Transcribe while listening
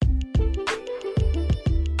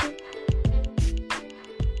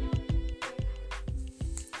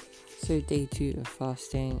So day 2 of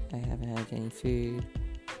fasting, I haven't had any food,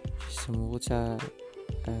 just some water.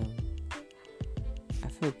 I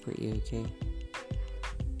feel pretty okay.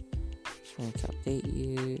 Just wanted to update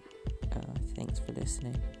you. Thanks for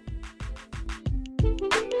listening.